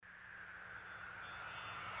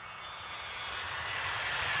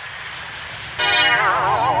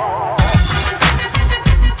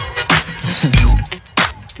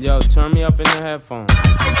Turn me up in the headphones.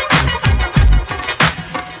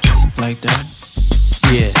 Like that?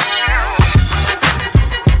 Yeah.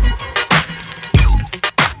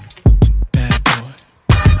 Bad boy.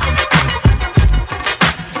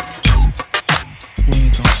 We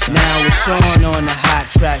ain't gonna stop. Now it's Sean on the hot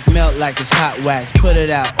track. Melt like it's hot wax. Put it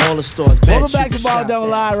out. All the stores. Welcome back to Ball Don't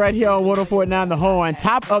Lie right here on 104.9 The Horn.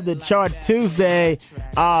 Top of the Charts Tuesday.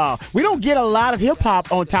 We don't get a lot of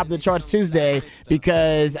hip-hop on Top of the Charts Tuesday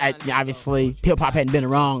because obviously hip-hop hadn't been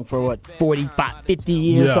around for, 45, 50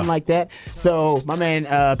 years, something like that. So my man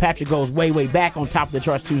Patrick goes way, way back on Top of the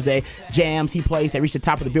Charts Tuesday. Jams he plays that reached the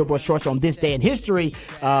top of the Billboard charts on this day in history.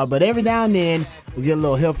 But every now and then we get a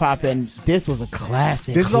little hip-hop, and this was a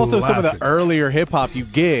classic. This is also some of the earlier hip-hop you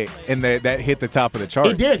get and that hit the top of the charts.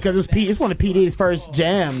 It did, because it's one of P. Diddy's first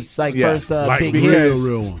jams, first big hits.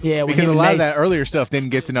 Real one. Yeah, because a lot of that earlier stuff didn't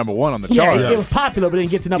get to number one on the chart. Yeah, it was popular, but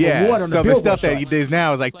didn't get to number one on the Billboard So the stuff charts. that is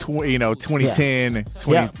now is like 2010,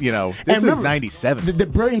 20. This is 97. The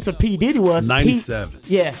brilliance of P. Diddy was 97.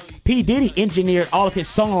 P. Diddy engineered all of his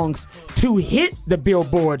songs to hit the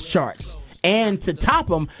Billboard charts. And to top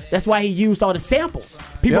them, that's why he used all the samples.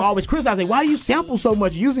 People always criticize, like, why do you sample so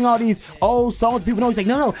much? You're using all these old songs. People know. He's like,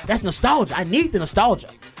 no, that's nostalgia. I need the nostalgia.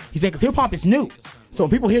 He said, because hip-hop is new. So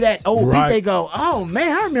when people hear that old beat, they go, oh,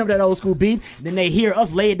 man, I remember that old school beat. And then they hear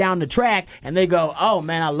us lay it down the track, and they go, oh,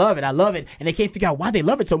 man, I love it. And they can't figure out why they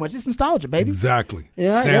love it so much. It's nostalgia, baby. Exactly.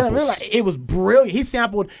 Samples. It was brilliant. He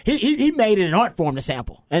sampled. He made it an art form to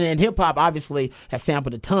sample. And then hip-hop obviously has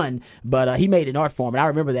sampled a ton, but he made it an art form, and I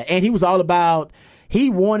remember that. And he was all about... He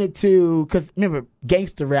wanted to, because remember,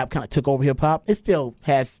 gangster rap kind of took over hip hop. It still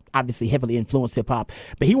has obviously heavily influenced hip hop,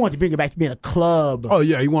 but he wanted to bring it back to being a club. Oh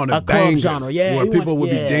yeah, he wanted a club genre. Yeah, where people would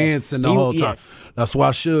be dancing the whole time. That's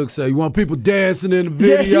why Suge said, "You want people dancing in the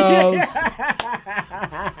videos?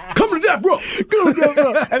 Come to Death Row. Come to Death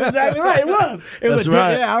Row." That's exactly right. It was. That's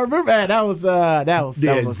right. Yeah, I remember that. That was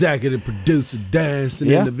the executive producer dancing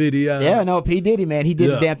in the video. Yeah, no, P. Diddy, man, he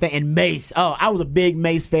did the damn thing. And Mace. Oh, I was a big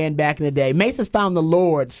Mace fan back in the day. Mace has found the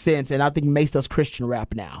Lord since, and I think Mace does Christian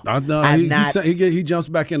rap now. He jumps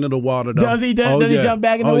back into the water, though. Does he? Does he jump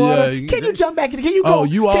back in the water? Yeah. Can you jump back in? Can you go?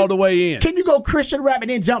 All the way in. Can you go Christian rap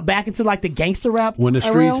and then jump back into like the gangster rap? When the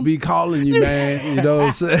streets be calling you, man. You know what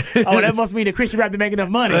I'm saying? Oh, that must mean the Christian rap to make enough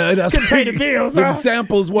money. Couldn't pay the bills. The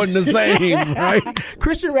samples wasn't the same, right?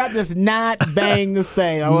 Christian rap does not bang the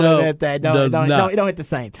same. I want to admit that. Don't hit the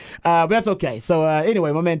same. But that's okay. So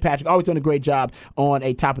anyway, my man Patrick always doing a great job on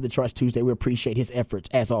a Top of the Charts Tuesday. We appreciate his efforts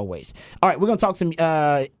as always. All right, we're going to talk some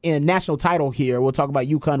in national title here. We'll talk about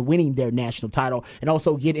UConn winning their national title and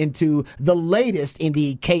also get into the latest in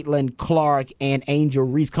the Caitlin Clark and Angel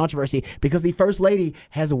Reese controversy because the First Lady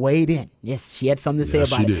has weighed in. Yes, she had something to say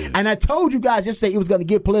about it. And I told you guys yesterday it was going to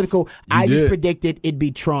get political. I just predicted it'd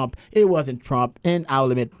be Trump. It wasn't Trump, and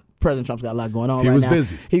I'll admit President Trump's got a lot going on right now. He was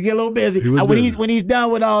busy. He get a little busy. When he's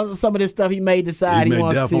done with some of this stuff, he may decide he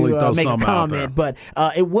wants to make a comment. But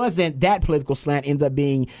it wasn't that political slant. Ends up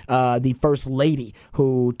being the First Lady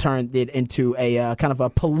who turned it into a kind of a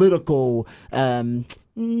political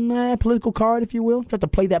card, if you will. Tried to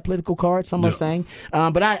play that political card, some are saying.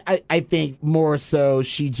 But I think more so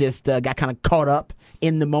she just got kind of caught up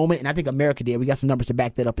in the moment, and I think America did. We got some numbers to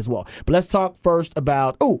back that up as well. But let's talk first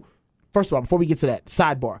about first of all, before we get to that,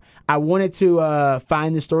 sidebar. I wanted to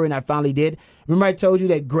find this story, and I finally did. Remember I told you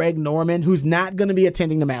that Greg Norman, who's not going to be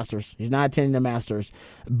attending the Masters. He's not attending the Masters,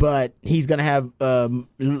 but he's going to have,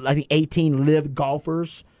 I think, 18 live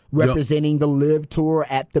golfers representing the live tour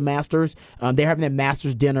at the Masters. They're having their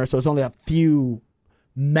Masters dinner, so it's only a few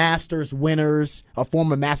Masters winners or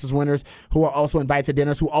former Masters winners who are also invited to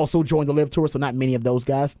dinners who also joined the live tour, so not many of those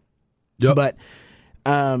guys. But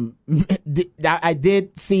I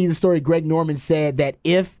did see the story. Greg Norman said that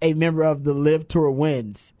if a member of the live tour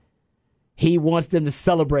wins, he wants them to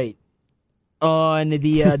celebrate on the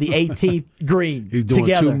 18th green. He's doing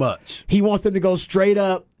together. Too much. He wants them to go straight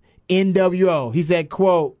up NWO. He said,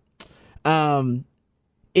 quote,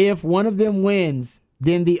 if one of them wins,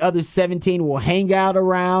 then the other 17 will hang out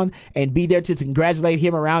around and be there to congratulate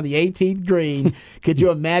him around the 18th green. Could you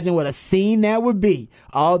imagine what a scene that would be?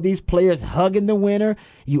 All these players hugging the winner.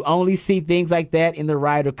 You only see things like that in the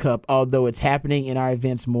Ryder Cup, although it's happening in our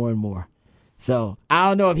events more and more. So I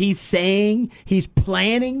don't know if he's saying he's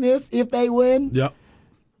planning this if they win.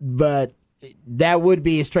 But that would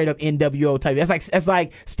be a straight up NWO type. That's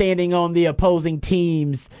like standing on the opposing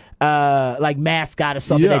team's like mascot or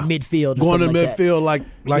something at midfield. Or going to like midfield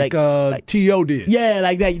like T.O. did. Yeah,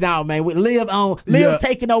 like that. No, man. Liv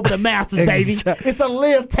taking over the Masters, baby. It's a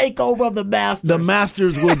Liv takeover of the Masters. The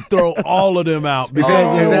Masters would throw all of them out. Is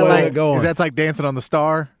that like Dancing on the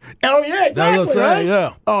Star? Oh, yeah, exactly. That's what I'm saying, right?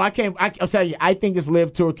 Yeah. Oh, I'll tell you, I think this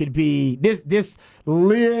Liv Tour could be this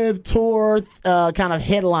Liv Tour kind of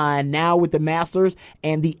headline now with the Masters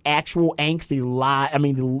and the actual angst, the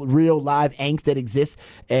real live angst that exists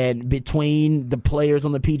and between the players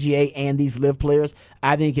on the PGA and these Liv players.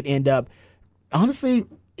 I think it end up, honestly,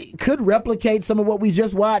 it could replicate some of what we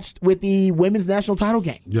just watched with the women's national title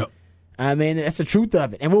game. Yep. I mean, that's the truth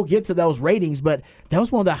of it. And we'll get to those ratings, but that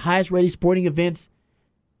was one of the highest rated sporting events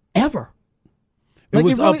ever. It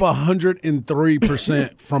was up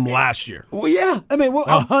 103% from last year. Well, yeah. I mean,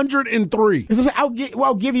 103.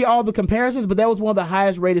 I'll give you all the comparisons, but that was one of the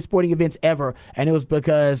highest rated sporting events ever. And it was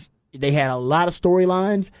because they had a lot of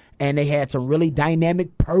storylines and they had some really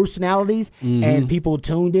dynamic personalities, and people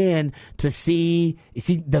tuned in to see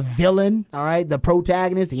the villain, all right, the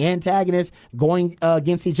protagonist, the antagonist going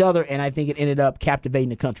against each other, and I think it ended up captivating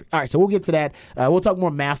the country. All right, so we'll get to that. We'll talk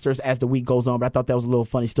more Masters as the week goes on, but I thought that was a little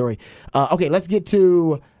funny story. Okay, let's get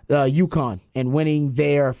to UConn and winning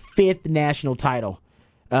their 5th national title.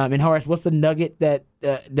 And Horace, what's the nugget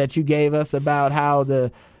that you gave us about how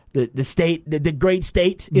the state, the great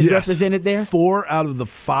state is represented there? 4 out of the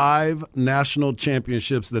 5 national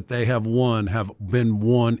championships that they have won have been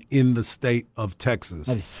won in the state of Texas.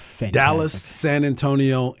 That is fantastic. Dallas, San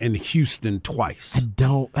Antonio, and Houston twice.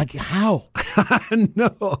 How? I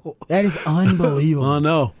know. That is unbelievable. I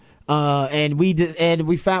know. And we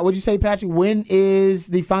found. What'd you say, Patrick? When is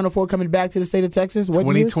the Final Four coming back to the state of Texas? What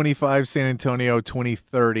 2025 San Antonio,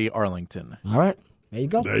 2030 Arlington. All right. There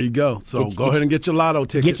you go. So go ahead and get your lotto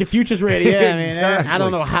tickets. Get your futures ready. Yeah, exactly. I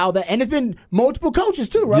don't know how that. And it's been multiple coaches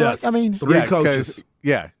too, right? Yes. I mean, 3 coaches.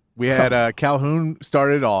 We had Calhoun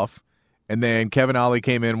started off, and then Kevin Ollie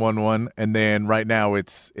came in, won one, and then right now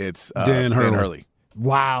it's Dan Hurley.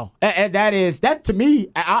 Wow, that to me.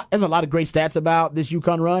 There's a lot of great stats about this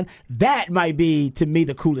UConn run. That might be to me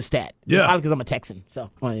the coolest stat. Yeah, probably because I'm a Texan, so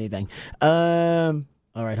on anything. All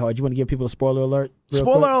right, Howard, you want to give people a spoiler alert?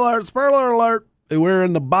 Spoiler alert. We're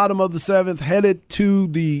in the bottom of the 7th, headed to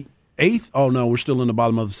the 8th. Oh, no, we're still in the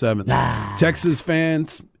bottom of the 7th. Texas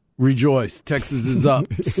fans, rejoice. Texas is up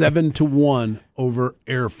 7-1 over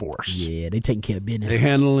Air Force. Yeah, they taking care of business. They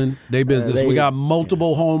handling their business. We got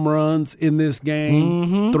multiple home runs in this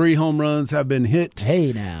game. 3 home runs have been hit.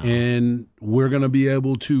 Hey, now. And we're going to be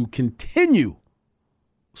able to continue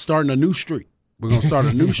starting a new streak. We're going to start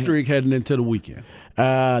a new streak heading into the weekend.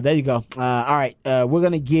 There you go. All right. We're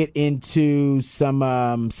going to get into some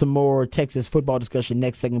more Texas football discussion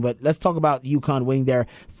next segment, but let's talk about UConn winning their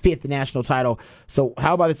 5th national title. So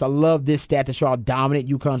how about this? I love this stat to show how dominant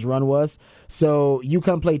UConn's run was. So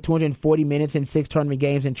UConn played 240 minutes in 6 tournament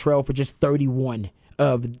games and trailed for just 31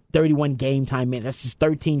 game time minutes. That's just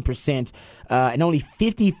 13%. And only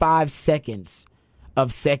 55 seconds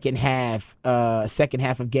of second half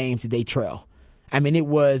of games did they trail. I mean, it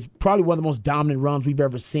was probably one of the most dominant runs we've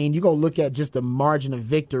ever seen. You go look at just the margin of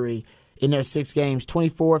victory in their 6 games,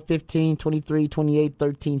 24, 15, 23, 28,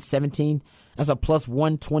 13, 17. That's a plus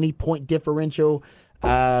 120 point differential.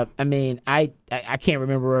 I mean, I can't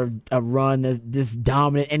remember a run this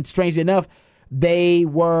dominant. And strangely enough, they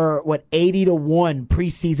were, 80-1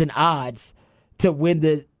 preseason odds to win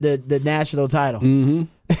the national title.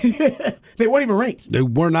 Mm-hmm. They weren't even ranked. They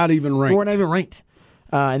were not even ranked.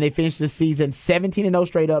 And they finished the season 17-0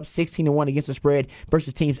 straight up, 16-1 against the spread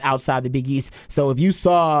versus teams outside the Big East. So if you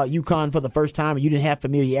saw UConn for the first time and you didn't have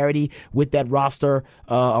familiarity with that roster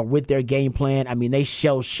or with their game plan, I mean, they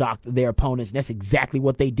shell-shocked their opponents. And that's exactly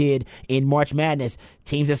what they did in March Madness.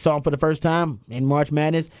 Teams that saw them for the first time in March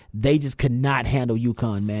Madness, they just could not handle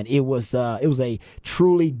UConn, man. It was a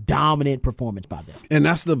truly dominant performance by them. And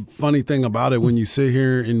that's the funny thing about it when you sit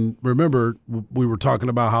here and remember we were talking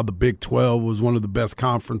about how the Big 12 was one of the best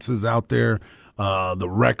conferences out there. The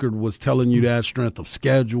record was telling you that, strength of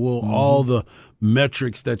schedule, all the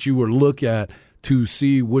metrics that you would look at to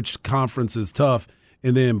see which conference is tough.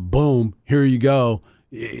 And then, boom, here you go.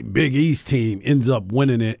 Big East team ends up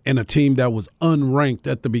winning it, and a team that was unranked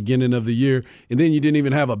at the beginning of the year. And then you didn't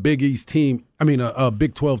even have a Big East team, a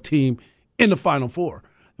Big 12 team in the Final Four.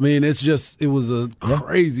 I mean, it was a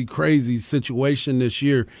crazy, crazy situation this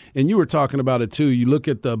year. And you were talking about it, too. You look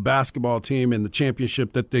at the basketball team and the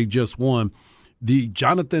championship that they just won. The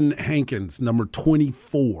Jonathan Hankins, number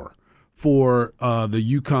 24 for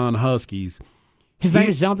the UConn Huskies. His name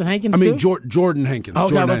is Jonathan Hankins, Jordan Hankins. Oh, I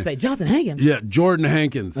was going to say Jonathan Hankins. Yeah, Jordan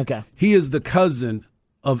Hankins. Okay. He is the cousin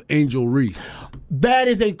of Angel Reese. That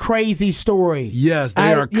is a crazy story. Yes,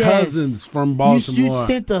 they are cousins from Baltimore. You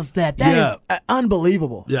sent us that. That is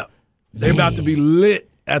unbelievable. Yeah. They're about to be lit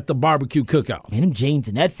at the barbecue cookout. Man, them genes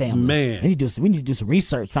in that family. Man. We need to do some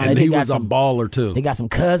research. And he was a baller, too. They got some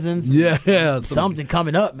cousins. Yeah. Something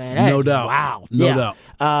coming up, man. That no is, doubt. Wow. No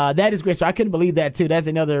doubt. That is great. So I couldn't believe that, too. That's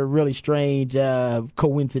another really strange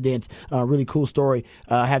coincidence. Really cool story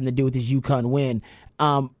having to do with this UConn win.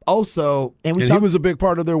 Also, and he was a big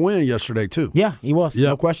part of their win yesterday, too. Yeah, he was. Yep.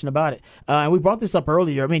 No question about it. And we brought this up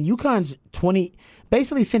earlier. I mean, UConn's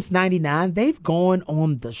basically since 99, they've gone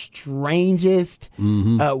on the strangest,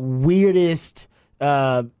 weirdest,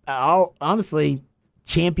 honestly,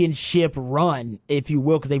 championship run, if you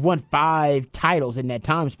will, because they've won 5 titles in that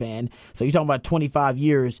time span. So you're talking about 25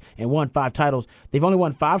 years and won 5 titles. They've only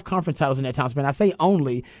won 5 conference titles in that time span. I say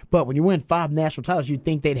only, but when you win 5 national titles, you'd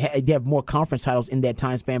think they'd have more conference titles in that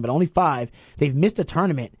time span, but only 5. They've missed a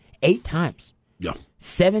tournament 8 times. Yeah.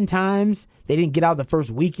 7 times they didn't get out the first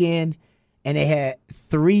weekend, and they had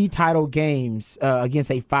 3 title games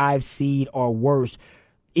against a 5 seed or worse.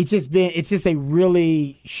 It's just a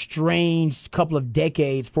really strange couple of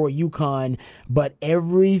decades for UConn, but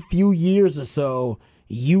every few years or so,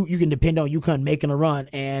 you can depend on UConn making a run,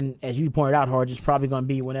 and as you pointed out, Harge, it's probably going to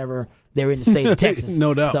be whenever they're in the state of Texas,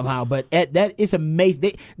 no doubt, somehow. But that is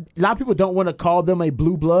amazing. A lot of people don't want to call them a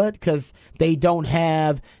blue blood because they don't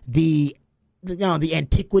have the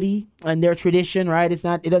antiquity and their tradition, right? It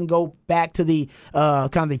doesn't go back to the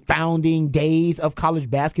kind of the founding days of college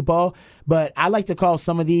basketball. But I like to call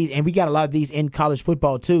some of these, and we got a lot of these in college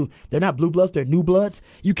football too. They're not blue bloods; they're new bloods.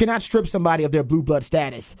 You cannot strip somebody of their blue blood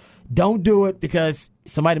status. Don't do it because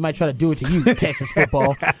somebody might try to do it to you, Texas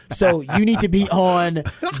football. So you need to be on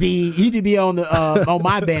on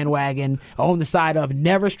my bandwagon, on the side of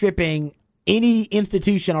never stripping any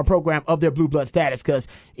institution or program of their blue blood status, because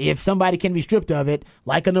if somebody can be stripped of it,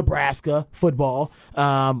 like a Nebraska football,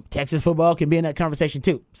 Texas football can be in that conversation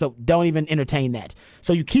too. So don't even entertain that.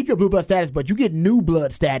 So you keep your blue blood status, but you get new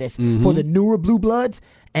blood status for the newer blue bloods.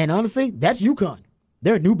 And honestly, that's UConn.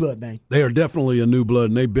 They're a new blood, man. They are definitely a new blood,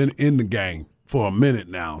 and they've been in the game for a minute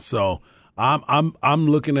now. So I'm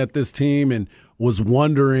looking at this team and was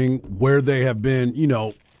wondering where they have been,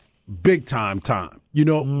 big time.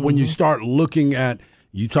 When you start looking at,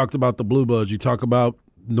 you talked about the Blue Bloods, you talk about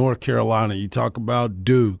North Carolina, you talk about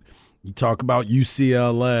Duke, you talk about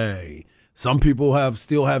UCLA. Some people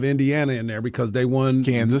still have Indiana in there because they won.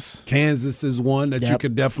 Kansas. Kansas is one that you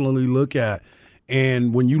could definitely look at.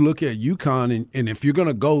 And when you look at UConn, and if you're going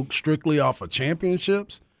to go strictly off of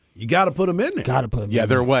championships, you got to put them in there. Got to put them in there. Yeah,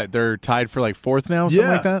 they're what? They're tied for like 4th now, something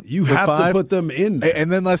like that? You have to put them in there.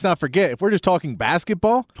 And then let's not forget, if we're just talking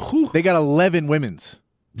basketball, they got 11 women's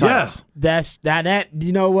titles. Yes. That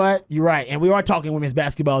you know what? You're right. And we are talking women's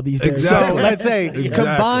basketball these days. Exactly. So let's say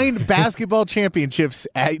combined basketball championships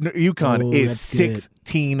at UConn is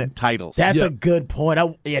 16 titles. That's a good point.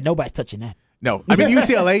 Nobody's touching that. No. I mean,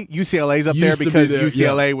 UCLA's up there because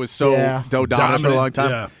UCLA was so dominant for a long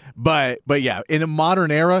time. Yeah. But yeah, in a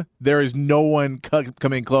modern era, there is no one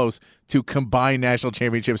coming close to combined national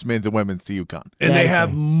championships, men's and women's, to UConn. And they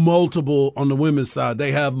have multiple, on the women's side,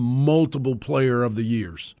 they have multiple player of the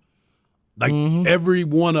years. Like every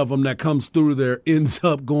one of them that comes through there ends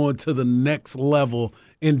up going to the next level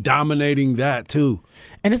and dominating that too.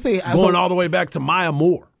 And it's going all the way back to Maya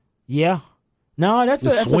Moore. Yeah. No, that's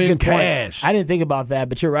a good Cash. point. I didn't think about that,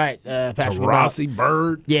 but you're right. Rossi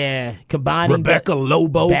Bird. Yeah, combining Rebecca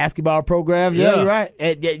Lobo. Basketball programs. Yeah, you're right.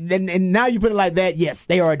 And now you put it like that, yes,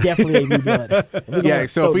 they are definitely a new blood. Yeah,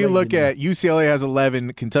 so if we look at UCLA has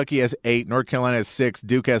 11, Kentucky has 8, North Carolina has 6,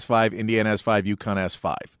 Duke has 5, Indiana has 5, UConn has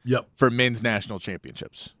 5. Yep. For men's national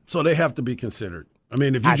championships. So they have to be considered. I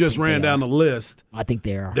mean, if you just ran down the list, I think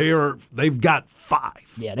they are. They've got 5.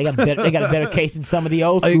 Yeah, they got a better case than some of the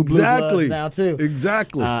old school blue bloods now too.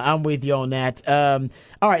 Exactly. I'm with you on that.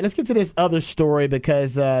 All right, let's get to this other story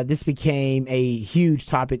because this became a huge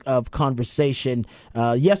topic of conversation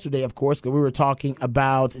yesterday, of course, because we were talking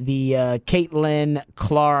about the Caitlin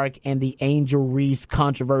Clark and the Angel Reese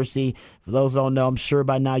controversy. For those who don't know, I'm sure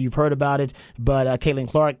by now you've heard about it, but Caitlin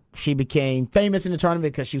Clark, she became famous in the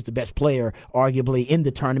tournament because she was the best player, arguably, in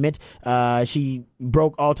the tournament. She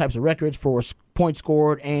broke all types of records for points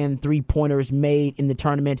scored and 3-pointers made in the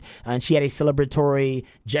tournament, and she had a celebratory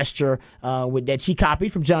gesture that she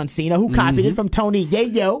copied from John Cena, who copied it from Tony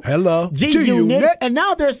Yayo. Hello. G-Unit. And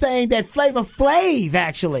now they're saying that Flavor Flav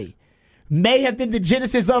actually may have been the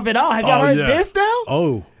genesis of it all. Have y'all heard this now?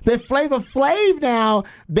 Oh. The Flavor Flav now,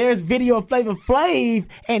 there's video of Flavor Flav,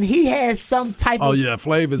 and he has some type of... Oh, yeah,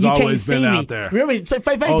 Flav has always been out there. Remember,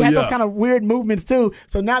 Flav had those kind of weird movements, too.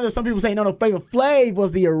 So now there's some people saying, no, Flavor Flav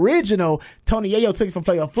was the original. Tony Yayo took it from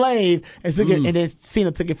Flavor Flav, and then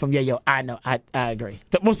Cena took it from Yayo. I know, I agree.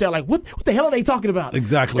 But most of them are like, what the hell are they talking about?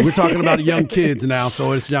 Exactly. We're talking about young kids now,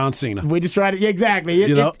 so it's John Cena. We just try to, exactly.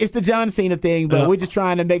 It's the John Cena thing, but we're just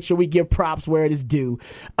trying to make sure we give props where it is due.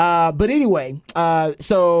 But anyway,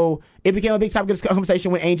 so it became a big topic of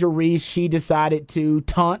conversation when Angel Reese, she decided to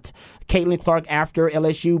taunt Caitlin Clark after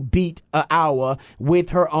LSU beat Iowa with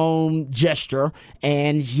her own gesture.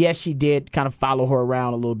 And yes, she did kind of follow her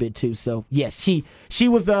around a little bit too. So yes, she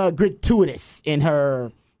was gratuitous in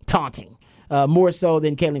her taunting. More so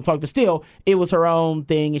than Caitlin Clark, but still, it was her own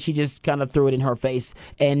thing, and she just kind of threw it in her face.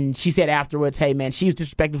 And she said afterwards, hey, man, she was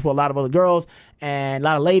disrespectful for a lot of other girls and a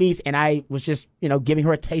lot of ladies, and I was just, giving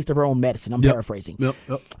her a taste of her own medicine. I'm paraphrasing.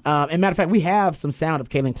 And matter of fact, we have some sound of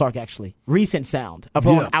Caitlin Clark, actually. Recent sound of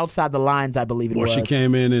her on Outside the Lines, I believe it was. She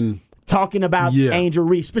came in and... talking about Angel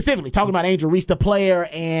Reese, specifically talking about Angel Reese, the player,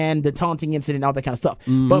 and the taunting incident and all that kind of stuff.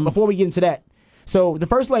 Mm-hmm. But before we get into that, so the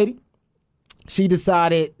First Lady, she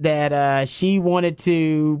decided that she wanted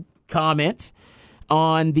to comment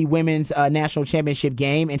on the women's national championship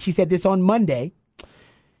game. And she said this on Monday.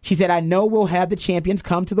 She said, I know we'll have the champions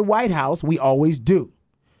come to the White House. We always do.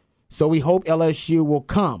 So we hope LSU will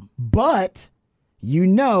come. But,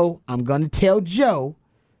 I'm going to tell Joe,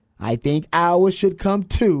 I think Iowa should come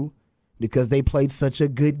too because they played such a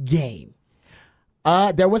good game.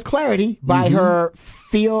 There was clarity by her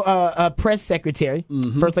press secretary,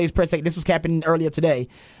 First Lady's press secretary. This was happening earlier today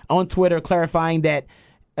on Twitter, clarifying that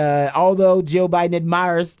although Joe Biden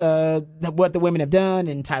admires what the women have done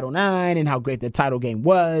in Title IX and how great the title game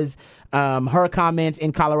was, her comments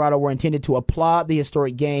in Colorado were intended to applaud the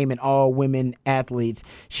historic game and all women athletes.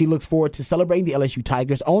 She looks forward to celebrating the LSU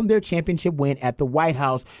Tigers on their championship win at the White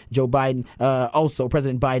House. President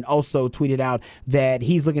Biden also tweeted out that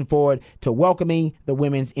he's looking forward to welcoming the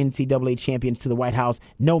women's NCAA champions to the White House.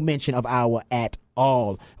 No mention of Iowa at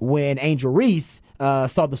all. When Angel Reese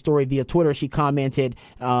saw the story via Twitter, she commented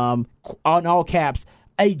on all caps,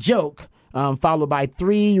 a joke, followed by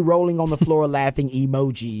 3 rolling on the floor laughing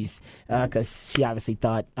emojis, because she obviously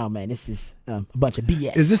thought, oh man, this is a bunch of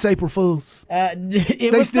BS. Is this April Fool's?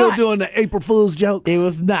 They still not. Doing the April Fool's jokes? It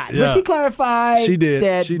was not. Yeah. But she clarified. She did.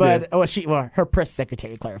 Her press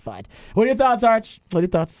secretary clarified. What are your thoughts, Arch? What are your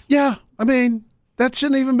thoughts? Yeah, I mean, that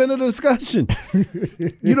shouldn't even been a discussion.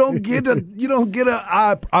 You don't get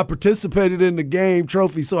I participated in the game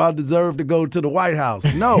trophy, so I deserve to go to the White House.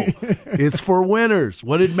 No, it's for winners.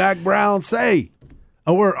 What did Mac Brown say?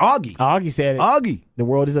 Or Augie? Augie said it. Augie. The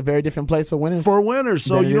world is a very different place for winners. For winners,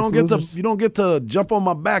 so you don't get to jump on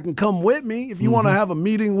my back and come with me. If you want to have a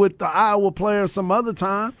meeting with the Iowa players some other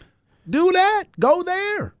time, do that. Go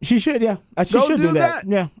there. She should, yeah. She should do that.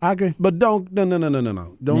 Yeah, I agree. But don't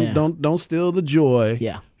steal the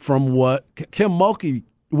joy from what Kim Mulkey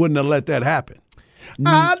wouldn't have let that happen.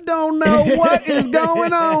 I don't know what is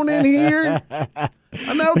going on in here.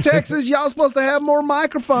 I know, Texas, y'all supposed to have more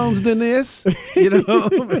microphones than this.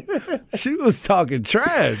 She was talking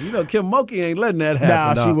trash. Kim Mulkey ain't letting that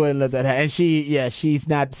happen. No, she wouldn't let that happen. And she's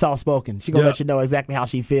not soft-spoken. She's going to let you know exactly how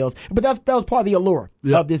she feels. But that was part of the allure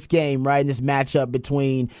of this game, right? And this matchup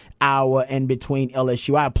between Iowa and between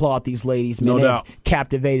LSU. I applaud these ladies, man. No doubt. They've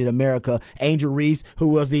captivated America. Angel Reese, who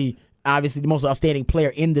was obviously the most outstanding player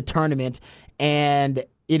in the tournament, and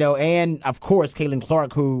of course, Caitlin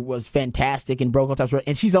Clark, who was fantastic and broke all types of,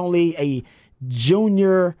 and she's only a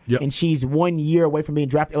junior, and she's 1 year away from being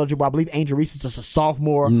draft eligible. I believe Angel Reese is just a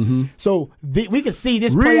sophomore. Mm-hmm. So we can see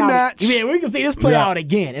this play out. Yeah, we can see this play out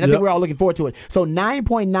again, and I think we're all looking forward to it. So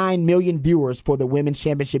 9.9 million viewers for the women's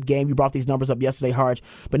championship game. You brought these numbers up yesterday, Harge,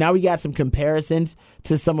 but now we got some comparisons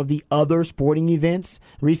to some of the other sporting events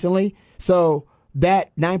recently. So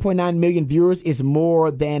that 9.9 million viewers is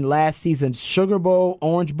more than last season's Sugar Bowl,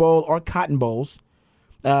 Orange Bowl, or Cotton Bowls.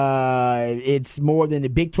 It's more than the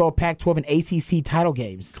Big 12, Pac-12, and ACC title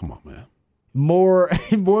games. Come on, man. More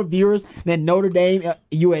viewers than Notre Dame,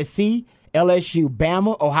 USC, LSU,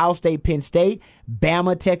 Bama, Ohio State, Penn State,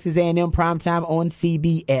 Bama, Texas A&M primetime on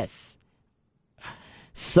CBS.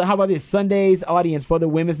 So how about this? Sunday's audience for the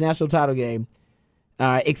women's national title game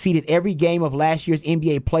exceeded every game of last year's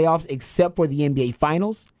NBA playoffs except for the NBA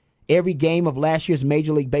Finals, every game of last year's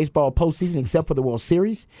Major League Baseball postseason except for the World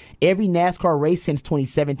Series, every NASCAR race since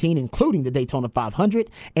 2017, including the Daytona 500,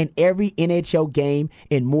 and every NHL game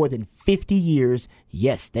in more than 50 years.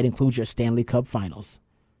 Yes, that includes your Stanley Cup Finals.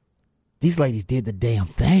 these ladies did the damn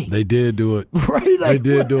thing. They did do it. Right? They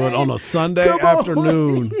did do it on a Sunday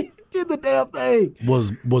afternoon. Did the damn thing.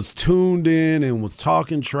 Was tuned in and was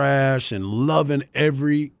talking trash and loving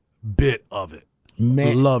every bit of it.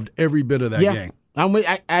 Man, loved every bit of that game.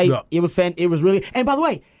 It was It was really. And by the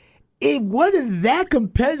way, it wasn't that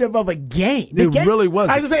competitive of a game. It really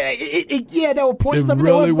wasn't. I was saying, there were points. It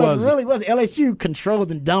really wasn't. It really wasn't. LSU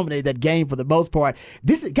controlled and dominated that game for the most part.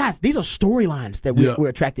 These are storylines that we're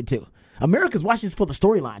attracted to. America's watching this for the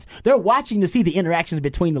storylines. They're watching to see the interactions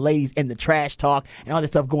between the ladies and the trash talk and all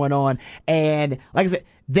this stuff going on. And like I said,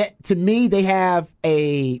 that to me, they have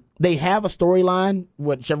a storyline,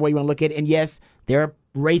 whichever way you want to look at it. And yes, they're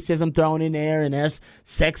racism thrown in there, and there's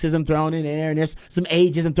sexism thrown in there, and there's some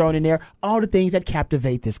ageism thrown in there. All the things that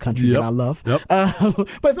captivate this country that I love. Yep.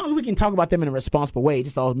 But as long as we can talk about them in a responsible way, it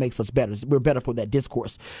just always makes us better. We're better for that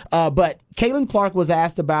discourse. But Caitlin Clark was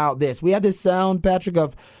asked about this. We have this sound, Patrick,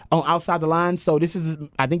 of on Outside the Lines. So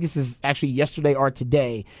I think this is actually yesterday or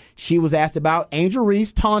today. She was asked about Angel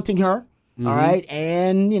Reese taunting her. Mm-hmm. All right.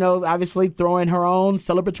 And, obviously throwing her own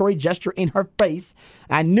celebratory gesture in her face.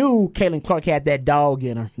 I knew Caitlin Clark had that dog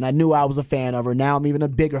in her, and I knew I was a fan of her. Now I'm even a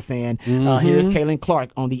bigger fan. Mm-hmm. Here's Caitlin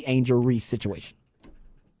Clark on the Angel Reese situation.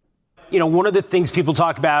 One of the things people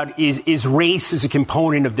talk about is race as a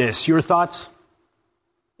component of this. Your thoughts?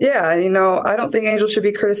 Yeah, I don't think Angel should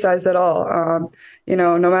be criticized at all.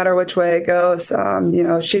 No matter which way it goes,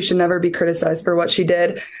 she should never be criticized for what she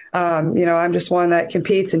did. I'm just one that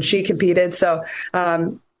competes, and she competed. So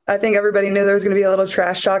I think everybody knew there was going to be a little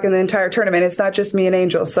trash talk in the entire tournament. It's not just me and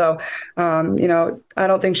Angel. So, I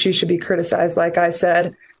don't think she should be criticized. Like I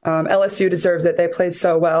said, LSU deserves it. They played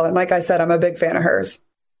so well. And like I said, I'm a big fan of hers.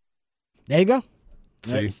 There you go.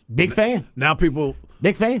 See, big fan.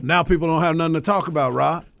 Big fan. Now people don't have nothing to talk about,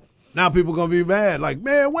 Rob. Now people going to be mad. Like,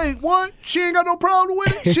 man, wait, what? She ain't got no problem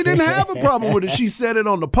with it? She didn't have a problem with it. She said it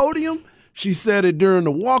on the podium. She said it during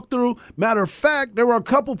the walkthrough. Matter of fact, there were a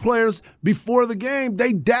couple players before the game.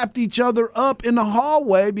 They dapped each other up in the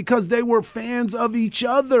hallway because they were fans of each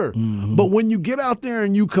other. Mm-hmm. But when you get out there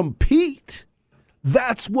and you compete,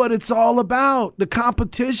 that's what it's all about, the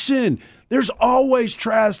competition. There's always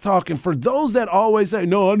trash talking. For those that always say,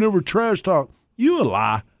 no, I never trash talk, you a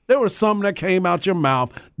lie. There was something that came out your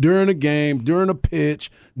mouth during a game, during a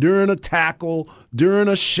pitch, during a tackle, during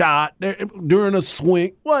a shot, during a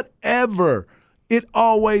swing, whatever. It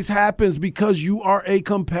always happens because you are a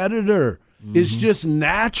competitor. Mm-hmm. It's just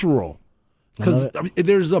natural. Because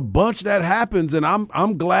there's a bunch that happens, and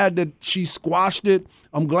I'm glad that she squashed it.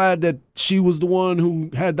 I'm glad that she was the one who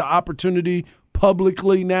had the opportunity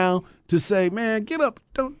publicly now to say, man, get up.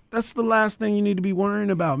 That's the last thing you need to be worrying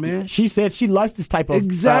about, man. She said she likes this type of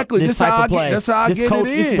exactly. This type of play. That's how I get it in.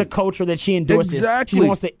 This is the culture that she endorses.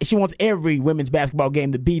 Exactly. She wants every women's basketball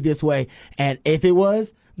game to be this way. And if it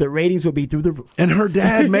was, the ratings would be through the roof. And her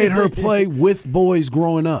dad made her play with boys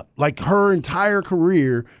growing up. Like her entire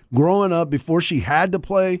career growing up before she had to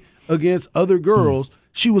play against other girls,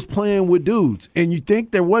 she was playing with dudes. And you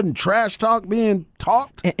think there wasn't trash talk being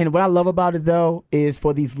talked? And what I love about it, though, is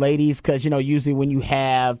for these ladies, because, usually when you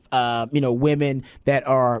have, women that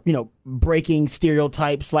are, breaking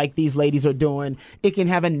stereotypes like these ladies are doing, it can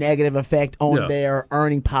have a negative effect on their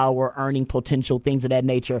earning power, earning potential, things of that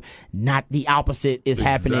nature. Not the opposite is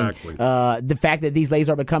happening. The fact that these ladies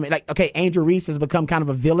are becoming, Angel Reese has become kind of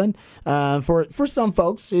a villain for some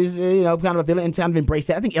folks, is kind of a villain and kind of embrace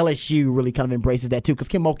that. I think LSU really kind of embraces that, too, because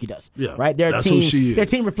Kim Mulkey does. Yeah, right? That's who she is. Their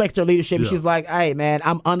team reflects their leadership. Yeah. She's like, hey, man,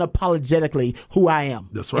 I'm unapologetically who I am.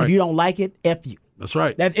 That's right. If you don't like it, F you. That's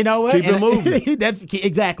right. That's what? Keep it moving. That's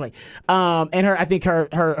exactly. And I think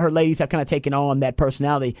her ladies have kind of taken on that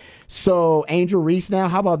personality. So Angel Reese now,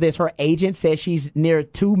 how about this? Her agent says she's near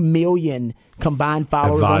 2 million combined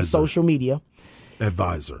followers on social media.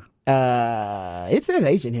 Advisor. It says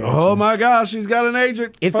agent here. Oh my gosh, she's got an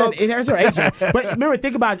agent. It says her agent. But remember,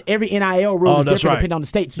 think about every NIL rule is different depending on the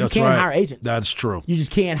state. You can't hire agents. That's true. You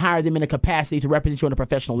just can't hire them in a capacity to represent you on a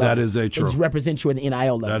professional level. That is true. Just represent you in the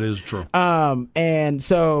NIL level. That is true. And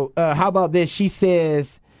so how about this? She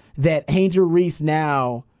says that Angel Reese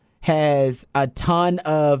now has a ton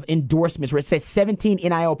of endorsements where it says 17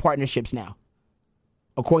 NIL partnerships now.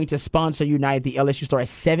 According to Sponsor United, the LSU store has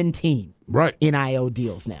 17 NIL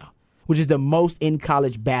deals now, which is the most in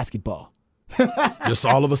college basketball. Just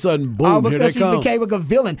all of a sudden, boom, here they come. She became like a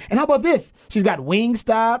villain. And how about this? She's got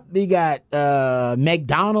Wingstop. They got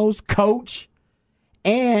McDonald's, Coach.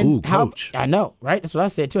 And Coach. I know, right? That's what I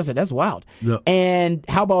said, too. I said, that's wild. Yeah. And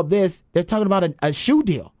how about this? They're talking about a shoe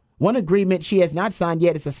deal. One agreement she has not signed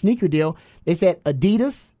yet is a sneaker deal. They said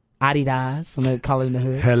Adidas, Adidas, I'm going to call it in the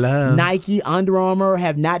hood. Hello. Nike, Under Armour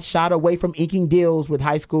have not shied away from inking deals with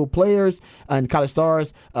high school players and college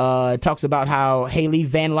stars. It talks about how Haley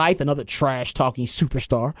Van Lith, another trash-talking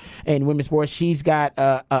superstar in women's sports, she's got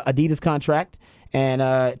a Adidas contract. And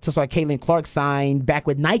just like Caitlin Clark signed back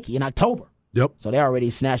with Nike in October. Yep. So they already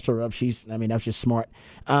snatched her up. That's just smart.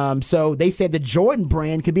 So they said the Jordan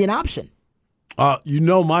brand could be an option.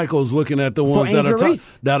 Michael's looking at the ones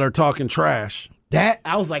that are talking trash. That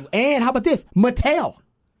I was like, and how about this? Mattel,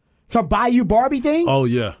 her Bayou Barbie thing. Oh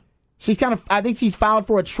yeah, I think she's filed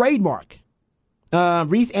for a trademark.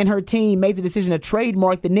 Reese and her team made the decision to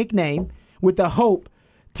trademark the nickname with the hope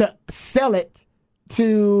to sell it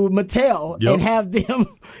to Mattel and have them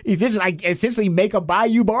essentially make a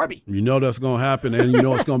Bayou Barbie. You know that's going to happen, and you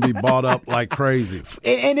know it's going to be bought up like crazy.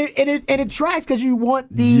 And it tracks because you want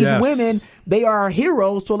these women. They are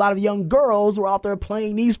heroes to a lot of young girls who are out there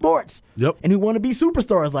playing these sports. Yep. And who want to be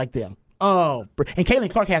superstars like them. Oh, and Caitlin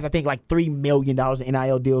Clark has, I think, like $3 million in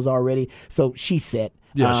NIL deals already. So she's set.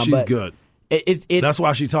 Yeah, she's good. That's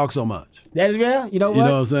why she talks so much. That's yeah. You know what? You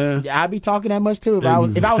know what I'm saying? I'd be talking that much too. If I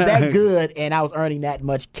was that good and I was earning that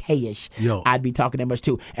much cash, I'd be talking that much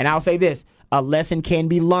too. And I'll say this: a lesson can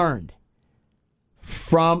be learned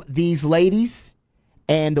from these ladies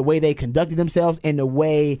and the way they conducted themselves and the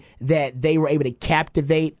way that they were able to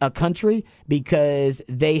captivate a country because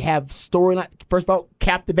they have storyline. First of all,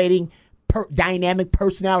 captivating. Dynamic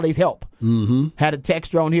personalities help. Mm-hmm. Had a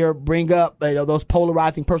texter on here bring up those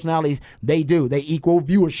polarizing personalities. They equal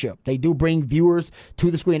viewership. They do bring viewers to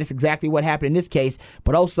the screen. That's exactly what happened in this case.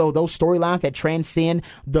 But also those storylines that transcend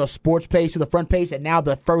the sports page to the front page that now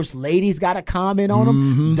the first lady's got to comment on them.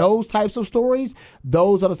 Mm-hmm. Those types of stories,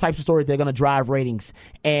 those are the types of stories that are going to drive ratings.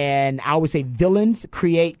 And I always say villains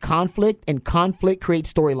create conflict and conflict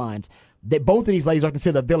creates storylines. Both of these ladies are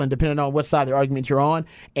considered a villain depending on what side of the argument you're on,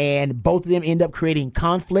 and both of them end up creating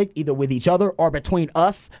conflict either with each other or between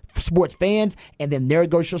us, sports fans, and then there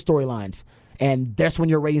goes your storylines. And that's when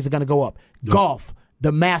your ratings are going to go up. Yep. Golf,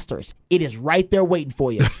 the Masters, it is right there waiting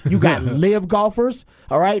for you. You got live golfers,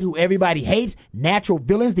 all right, who everybody hates, natural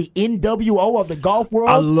villains, the NWO of the golf world.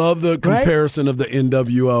 I love the comparison of the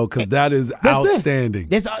NWO because that is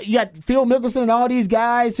outstanding. You got Phil Mickelson and all these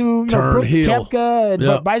guys who, Brooks Koepka,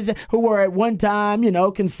 and who were at one time,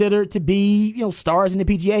 considered to be, stars in the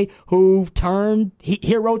PGA who've turned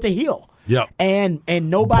hero to heel. Yeah, and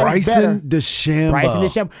nobody's better. Bryson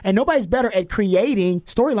DeChambeau. And nobody's better at creating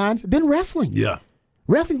storylines than wrestling. Yeah.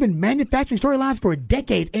 Wrestling's been manufacturing storylines for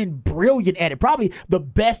decades and brilliant at it. Probably the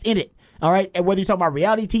best in it. All right. And whether you're talking about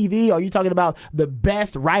reality TV or you're talking about the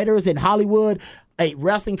best writers in Hollywood,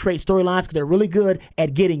 wrestling creates storylines because they're really good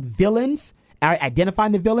at getting villains,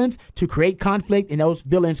 identifying the villains to create conflict, and those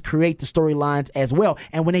villains create the storylines as well.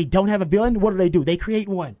 And when they don't have a villain, what do? They create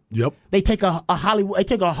one. Yep. They take a Hollywood, they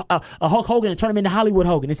take a Hulk Hogan and turn him into Hollywood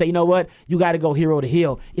Hogan and say, you know what? You got to go hero to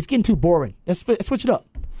heel. It's getting too boring. Let's switch it up.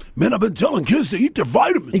 Man, I've been telling kids to eat their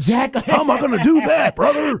vitamins. Exactly. How am I going to do that,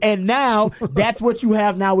 brother? And now, that's what you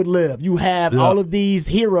have now with Liv. You have all of these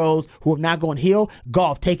heroes who have not gone heel.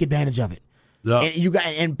 Golf, take advantage of it. Yeah.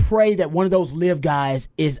 And pray that one of those Liv guys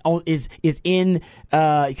is in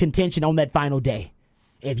contention on that final day.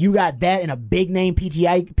 If you got that and a big name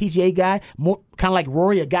PGA guy, more kind of like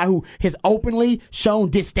Rory, a guy who has openly shown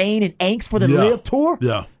disdain and angst for the Liv Tour,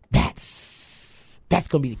 that's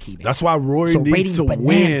going to be the key, man. That's why Rory needs to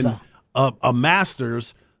win a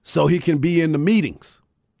Masters so he can be in the meetings.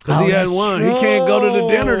 Because he hadn't won. He can't go to the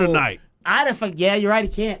dinner tonight. Yeah, you're right. He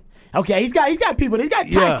can't. Okay, he's got people. He's got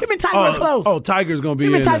him and Tiger are close. Oh, Tiger's going to be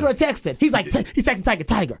in there. Him and Tiger there. are texting. He's like, he's texting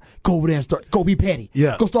Tiger, go over there and go be petty.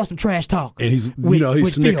 Yeah. Go start some trash talk. And he's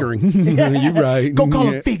snickering. You're right. Go call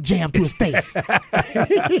him Fig Jam to his face.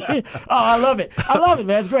 I love it. Man.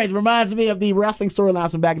 It's great. It reminds me of the wrestling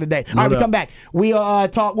storylines from back in the day. All right, we come back.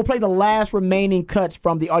 We'll play the last remaining cuts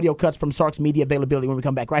from the audio cuts from Sark's media availability when we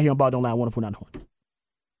come back right here on Ball Don't Lie 104.9 Horn.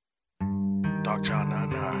 Dog John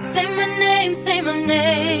 99. Say my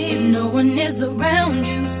name. If no one is around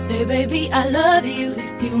you, say, baby, I love you.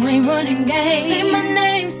 If you ain't running game,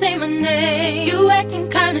 say my name. You acting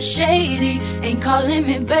kinda shady, ain't calling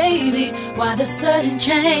me baby. Why the sudden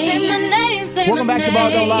change? Say my name. Welcome back to Ball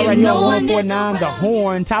Don't Lie right here on 104.9 The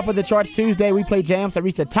Horn. Top of the charts Tuesday. We play jams that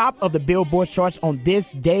reached the top of the Billboard charts on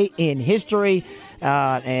this day in history.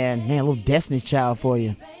 And man, a little Destiny's Child for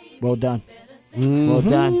you. Well done. Mm-hmm. Well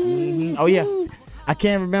done. Mm-hmm. Oh yeah, I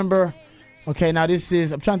can't remember. Okay, now I'm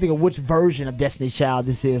trying to think of which version of Destiny's Child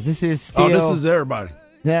this is. This is still. This is everybody.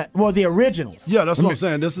 Yeah, well, the originals. Yeah, that's what I'm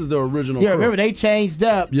saying. This is the original. Yeah, crew. remember they changed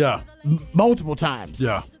up. Yeah, multiple times.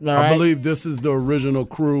 Yeah, right? I believe this is the original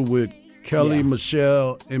crew with Kelly,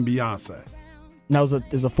 Michelle, and Beyonce. No,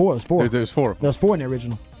 there's 4. There's 4. There's 4 in the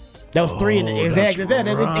original. That was 3 in the exactly. Right.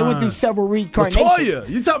 They went through several reincarnations. Toya,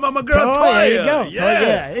 you talking about my girl Toya? There you go.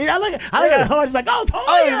 Yeah. Toya. I look at her. It's like, oh, Toya.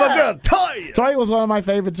 Oh, my girl Toya. Toya was one of my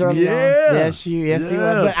favorites early on. Yes, she was.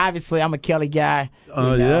 But obviously, I'm a Kelly guy.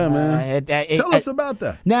 Oh, yeah, man. Tell us about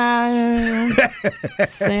that. Nah,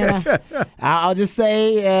 Santa. I'll just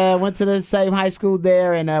say, went to the same high school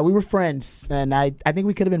there, and we were friends. And I think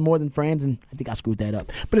we could have been more than friends, and I think I screwed that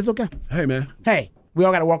up. But it's okay. Hey, man. Hey, we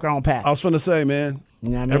all got to walk our own path. I was finna say, man. You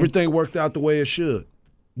know what I mean? Everything worked out the way it should.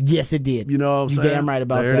 Yes, it did. You know what I'm saying? You're damn right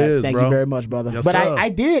about there that. It is, Thank bro. you very much, brother. Yes, but sir. I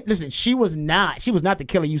did listen. She was not the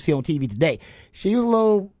killer you see on TV today. She was a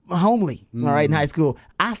little homely, all right, in high school.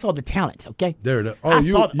 I saw the talent. Okay, there it is. I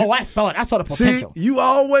saw it. I saw the potential. See, you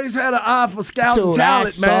always had an eye for scouting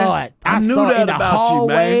talent, man. Saw it. I knew that about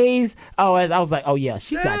hallways. you, man. Oh, I was like, oh yeah,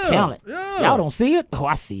 she got talent. Yeah. Y'all don't see it? Oh,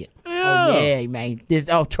 I see it. Yeah. Oh yeah, man.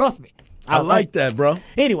 Trust me. I like that, bro.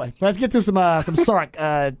 Anyway, let's get to some Sark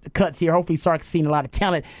cuts here. Hopefully, Sark's seen a lot of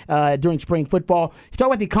talent during spring football. You talk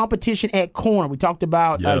about the competition at corner. We talked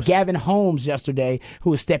about Gavin Holmes yesterday,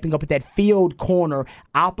 who is stepping up at that field corner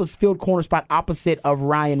spot opposite of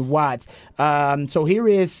Ryan Watts. So here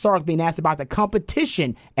is Sark being asked about the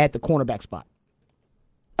competition at the cornerback spot.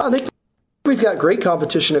 I think we've got great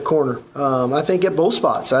competition at corner. I think at both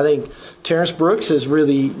spots. I think Terrence Brooks has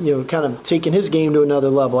really, kind of taken his game to another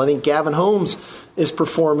level. I think Gavin Holmes is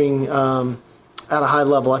performing at a high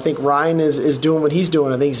level. I think Ryan is doing what he's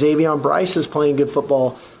doing. I think Xavion Bryce is playing good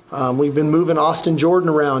football. We've been moving Austin Jordan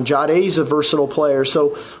around. Jade's a versatile player,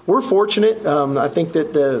 so we're fortunate. I think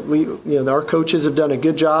that our coaches have done a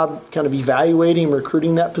good job kind of evaluating and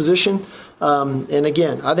recruiting that position. And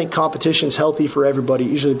again, I think competition is healthy for everybody.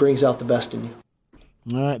 It usually brings out the best in you.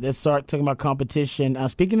 All right, let's start talking about competition.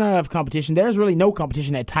 Speaking of competition, there's really no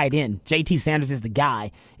competition at tight end. JT Sanders is the guy.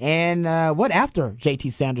 And what after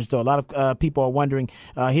JT Sanders, though? A lot of people are wondering.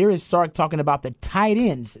 Here is Sark talking about the tight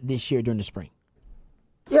ends this year during the spring.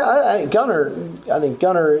 Yeah, I think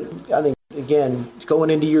Gunner, again, going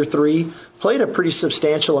into year 3, played a pretty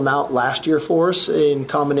substantial amount last year for us in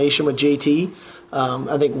combination with JT.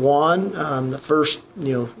 I think Juan, the first,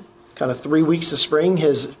 kind of 3 weeks of spring,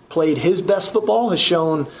 has played his best football, has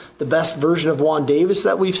shown the best version of Juan Davis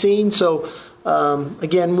that we've seen. So,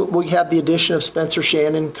 again, we have the addition of Spencer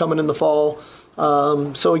Shannon coming in the fall.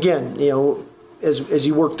 So, again, as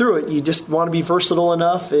you work through it, you just want to be versatile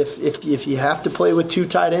enough. If you have to play with 2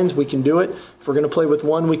 tight ends, we can do it. If we're going to play with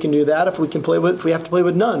 1, we can do that. If we have to play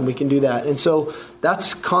with none, we can do that. And so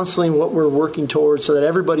that's constantly what we're working towards, so that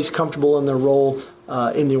everybody's comfortable in their role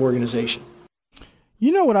in the organization.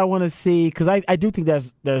 You know what I want to see, because I do think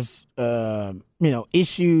there's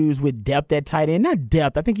issues with depth at tight end. Not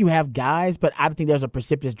depth. I think you have guys, but I think there's a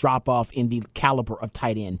precipitous drop off in the caliber of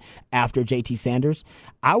tight end after JT Sanders.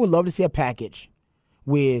 I would love to see a package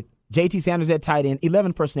with JT Sanders at tight end,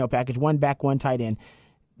 11 personnel package, 1 back, 1 tight end,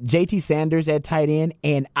 JT Sanders at tight end,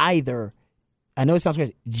 and either, I know it sounds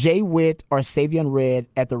crazy, Jay Witt or Savion Red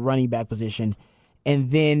at the running back position, and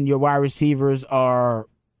then your wide receivers are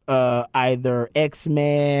either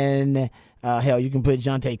X-Men, hell, you can put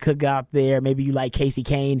Jonte Cook out there, maybe you like Casey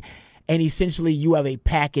Kane, and essentially you have a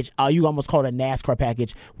package, you almost call it a NASCAR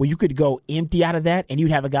package, where you could go empty out of that, and you'd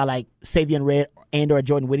have a guy like Savion Red and or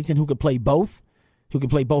Jordan Whittington who could play both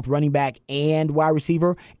running back and wide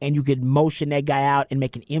receiver, and you could motion that guy out and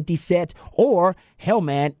make an empty set. Or, hell,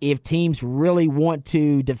 man, if teams really want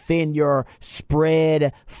to defend your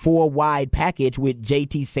spread 4-wide package with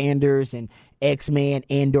JT Sanders and X-Man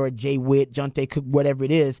and or Jay Witt, Jonte Cook, whatever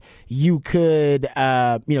it is, you could,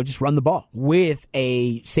 just run the ball with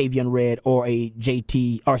a Savion Red or a Jay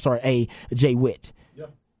Witt.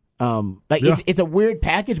 It's a weird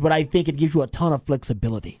package, but I think it gives you a ton of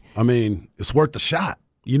flexibility. I mean, it's worth the shot.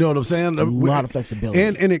 You know what I'm saying? A lot of flexibility.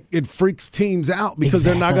 And it freaks teams out because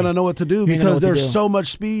they're not going to know what to do because there's so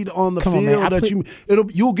much speed on the field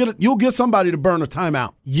that you'll get somebody to burn a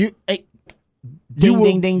timeout. You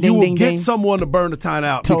will get someone to burn the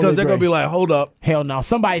timeout because they're going to be like, hold up. Hell no.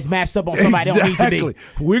 Somebody's matched up on somebody they don't need to be.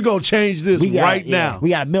 We're going to change this right now. We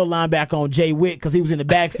got a middle linebacker on Jay Witt because he was in the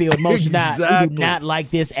backfield motion out. We do not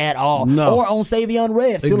like this at all. No. Or on Savion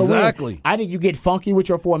Red. Still a win. I think you get funky with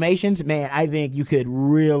your formations. Man, I think you could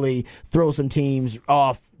really throw some teams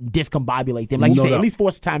off, discombobulate them. Like you say, at least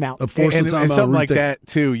force a timeout. And something like that,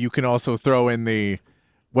 too, you can also throw in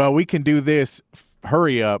we can do this,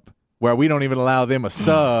 hurry up, where we don't even allow them a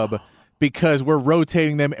sub because we're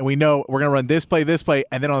rotating them and we know we're going to run this play,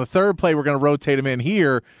 and then on the third play we're going to rotate them in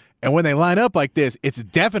here. And when they line up like this, it's a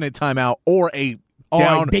definite timeout or a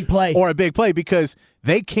down a big play. or a big play because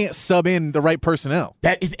they can't sub in the right personnel.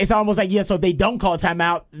 It's almost like, so if they don't call a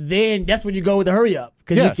timeout, then that's when you go with the hurry up.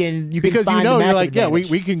 Because you can find the you're like, advantage.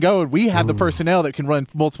 we can go and we have the personnel that can run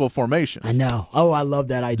multiple formations. I know. Oh, I love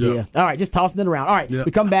that idea. All right, just tossing it around. All right,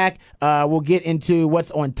 we come back. We'll get into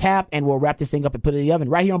what's on tap, and we'll wrap this thing up and put it in the oven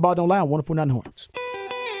right here on Ball Don't Lie on 104.9 Horns.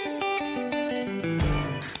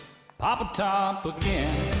 Papa Top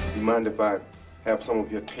again. You mind if I have some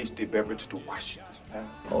of your tasty beverage to wash this down?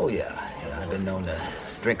 Oh, yeah. I've been known to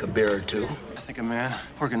drink a beer or two. I think a man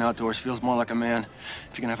working outdoors feels more like a man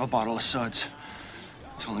if you can have a bottle of suds.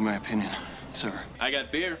 It's only my opinion, sir. I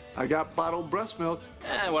got beer. I got bottled breast milk.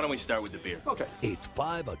 Why don't we start with the beer? Okay. It's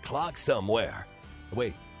 5 o'clock somewhere.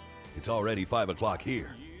 Wait, it's already 5 o'clock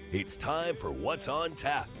here. It's time for What's on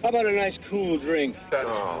Tap. How about a nice cool drink? That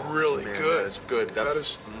is really good. That's good.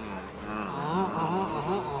 That's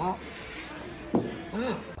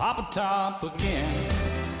Papa Top again.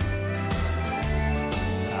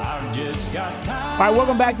 I've just got time. All right,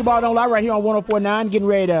 welcome back to Ball Don't Lie right here on 104.9. Getting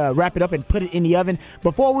ready to wrap it up and put it in the oven.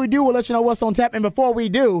 Before we do, we'll let you know what's on tap. And before we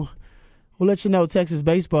do, we'll let you know Texas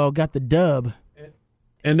baseball got the dub.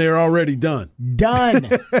 And they're already done. Done.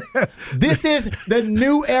 This is the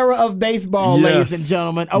new era of baseball, ladies and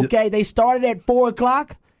gentlemen. Okay, they started at 4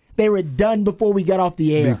 o'clock. They were done before we got off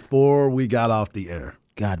the air. Before we got off the air.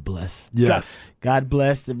 God bless. Yes. God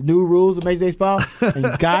bless the new rules of Major League Baseball.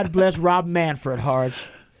 And God bless Rob Manfred, Harge.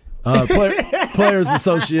 Players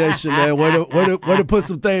Association, man. Way to put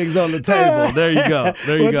some things on the table. There you go.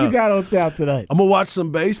 What you got on tap tonight? I'm going to watch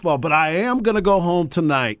some baseball, but I am going to go home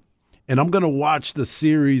tonight. And I'm going to watch the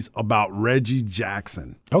series about Reggie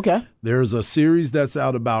Jackson. Okay. There's a series that's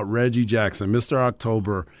out about Reggie Jackson, Mr.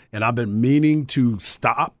 October, and I've been meaning to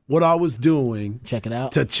stop what I was doing. Check it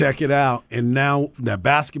out. To check it out. And now that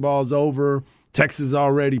basketball's over, Texas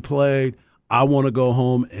already played, I want to go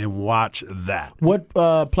home and watch that. What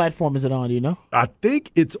platform is it on, do you know? I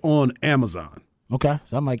think it's on Amazon. Okay,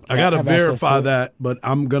 so I'm like, I gotta verify that, but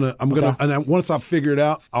I'm gonna, and once I figure it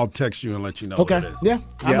out, I'll text you and let you know. Okay, what it is. yeah.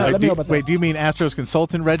 Let me know about that. Wait, do you mean Astros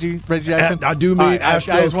consultant Reggie Jackson? I do mean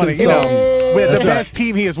Astros consultant. With the best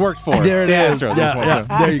team he has worked for. There it is. Astros. Yeah,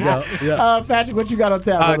 there you go. Yeah. Patrick, what you got on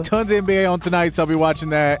tap? Tons of NBA on tonight, so I'll be watching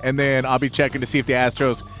that, and then I'll be checking to see if the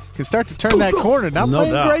Astros can start to turn that corner. Not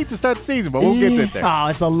playing great to start the season, but we'll get there. Oh,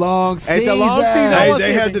 it's a long season. It's a long season. Hey,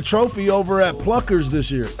 they had the trophy over at Pluckers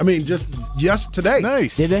this year. I mean, just today.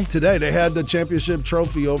 Nice. Did they? Today they had the championship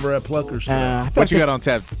trophy over at Pluckers. What you got on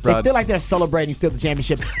tap, Rod? I feel like they're celebrating still the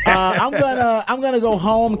championship. I'm gonna go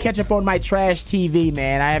home, catch up on my trash TV,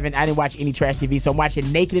 man. I didn't watch any trash TV, so I'm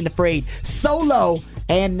watching Naked and Afraid Solo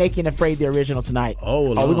and Naked and Afraid the original tonight. Oh,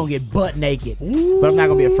 we're gonna get butt naked, but I'm not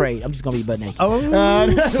gonna be afraid. I'm just gonna be butt naked.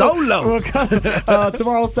 Solo.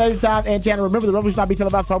 Tomorrow, same time and channel. Remember, the revolution not be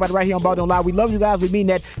televised. Talk about it right here on Ball Don't Lie. We love you guys. We mean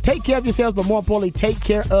that. Take care of yourselves, but more importantly, take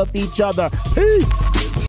care of each other. Peace.